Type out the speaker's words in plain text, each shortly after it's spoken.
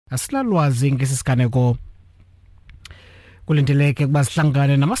asilalwazi ngesisiganeko. Kulindeleke ukuba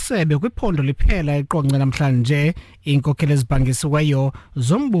sihlangane namasebe kwiphondo liphela Iqonga namhlanje iinkokheli ezibhangisiweyo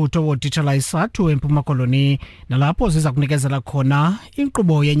zombutho wotitshala isathu eMpuma Koloni nalapho ziza kunikezela khona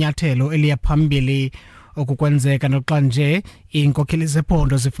inkqubo yenyathelo eliya phambili. Okukwenzeka noxa nje iinkokheli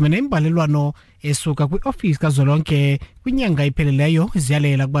zephondo zifumene imbalelwano esuka kwiofisi kazwelonke kwinyanga iphelileyo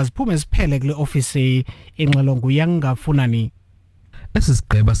ziyalela ukuba ziphume ziphele kule ofisi ingxelo nguyangafunani. Esi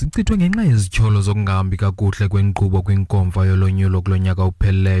sigqeba sichithwe ngenxa yezityholo zokungahambi kakuhle kwenkqubo kwinkomfa yolonyulo kulo nyaka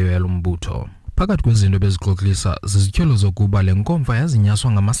uphelileyo yalombutho. Phakathi kwezinto bezixoxisa zizityholo zokuba le nkomfa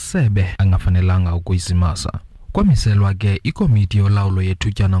yazinyaswa ngamasebe angafanelanga ukuyizimasa. Kwamiselwa ke ikomiti yolawulo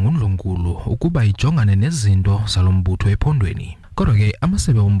yethutyana nguNdlunkulu ukuba ijongane nezinto zalombutho ephondweni. Kodwa ke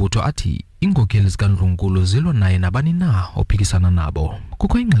amasebe ombutho athi iinkokheli zikaNdlunkulu zilwa naye nabani na ophikisana nabo.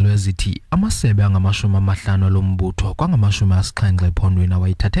 Kukho ingxelo ezithi amasebe angama-50 lombutho kwangama-70 ephondweni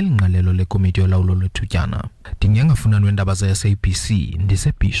awayithathela ingqalelo lekomiti yolawulo lwethutyana. Ndingengafuna weendaba ze-SABC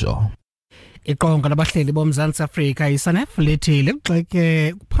ndisebhisho. Iqonga labahleli woMzantsi Afrika SbNEMTSOV lithi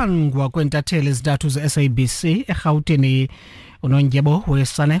Likugxekile ukuphangwa kweentatheli ezintathu ze-SABC eRhawutini. Unondyebo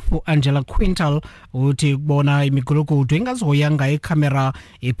weSbNEMTSOV Angela Quintal uthi ukubona imigulukudu engazihoyanga ikhamera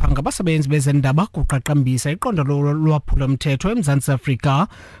iphanga abasebenzi bezendaba kuqaqambisa iqondo lolwaphulo-mthetho eMzantsi Afrika.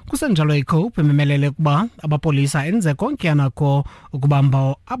 Kusenjalo iKoevoet imemelele ukuba abapolisa enze konke anako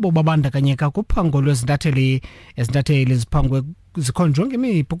ukubamba abo babandakanyeka kuphango lwezintatheli. Ezintatheli ziphangwe zikhonjwe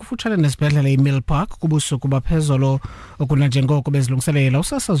ngemiphu kufutshane nesibhedlele iMill Park kubusuku baphezolo okunanjengoko bezilungiselela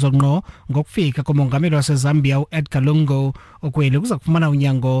usasazo ngqo ngokufika komongameli waseZambia uEdgar Lungu okweli kuza kufumana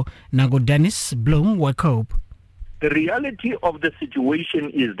unyango nanguDennis Bloom weCope. The reality of the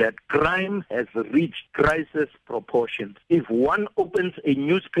situation is that crime has reached crisis proportions. If one opens a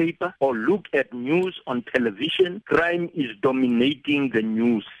newspaper or look at news on television, crime is dominating the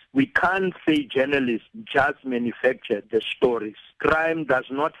news. We can't say journalists just manufacture the stories. Crime does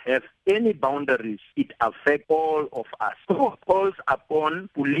not have any boundaries. It affects all of us. So it calls upon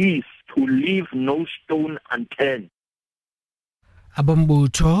police to leave no stone unturned.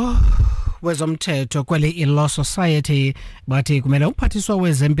 Abombutho wezomthetho kweli iLaw Society bathi kumele umphathiswa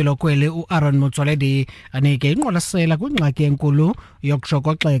wezempilo kweli uAaron Motsoaledi anike inqwalasela kwingxaki enkulu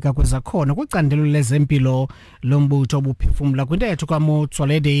yokushokoxeka kwezakhono kwicandelo lezempilo lombutho obuphefumla kwintetho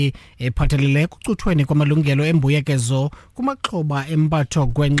kaMotsoaledi ephathelele kucuthweni kwamalungelo embuyekezo kumaxhoba empatho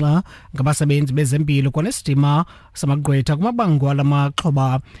gwenxa ngabasebenzi bezempilo kwanesidima samagqwetha kumabango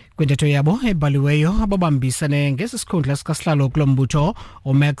alamaxhoba. Kwintetho yabo ebhaliweyo ababambisene ngesisikhundla sikaSihlalo kulombutho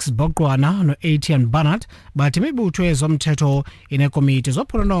uMax Boqwana no-Etienne Barnard bathi imibutho yezomthetho inekomiti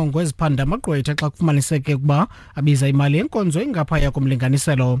zophononongo eziphanda amagqwetha xa kufumaniseke ukuba abiza imali yenkonzo engaphaya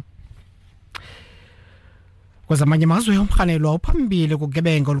komlinganiselo. Kwezamanye amazwe umrhanelwa uphambili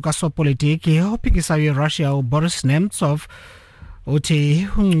kugebengo lukasopolitiki ophikisayo iRussia uBoris Nemtsov uthi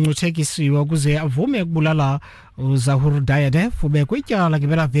ungcungcuthekisiwe ukuze avume ukubulala UZaur Dadayev ubekwityala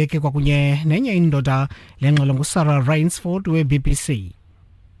ngepelaveki kwakunye nenye indoda lengxelo nguSarah Rainsford weBBC.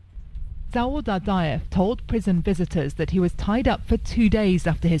 UZaur Dadayev told prison visitors that he was tied up for 2 days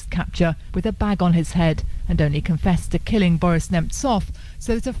after his capture with a bag on his head and only confessed to killing Boris Nemtsov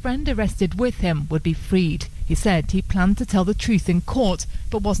so that a friend arrested with him would be freed. He said he planned to tell the truth in court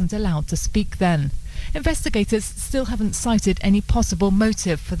but wasn't allowed to speak then. Investigators still haven't cited any possible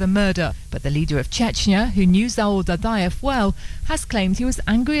motive for the murder, but the leader of Chechnya, who knew UZaur Dadayev well, has claimed he was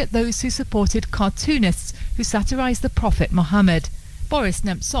angry at those who supported cartoonists who satirized the Prophet Muhammad. Boris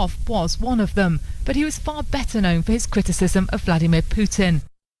Nemtsov was one of them, but he was far better known for his criticism of Vladimir Putin.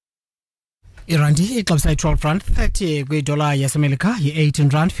 Irandi ixabisa i-12.30 kwidola yasemelika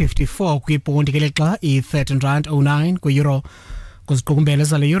yi-18.54 kwiponti ngelixa i-13.09 kwi-euro. Kuziqukumbele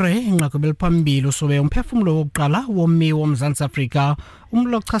zale yure inqaku eliphambili Usube umphefumlo wokuqala wommi woMzantsi Afrika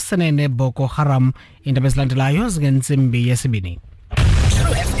umlo ochasene neBoko Haram. Indaba ezilandelayo zingentsimbi yesibini.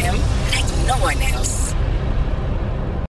 True FM like no one else.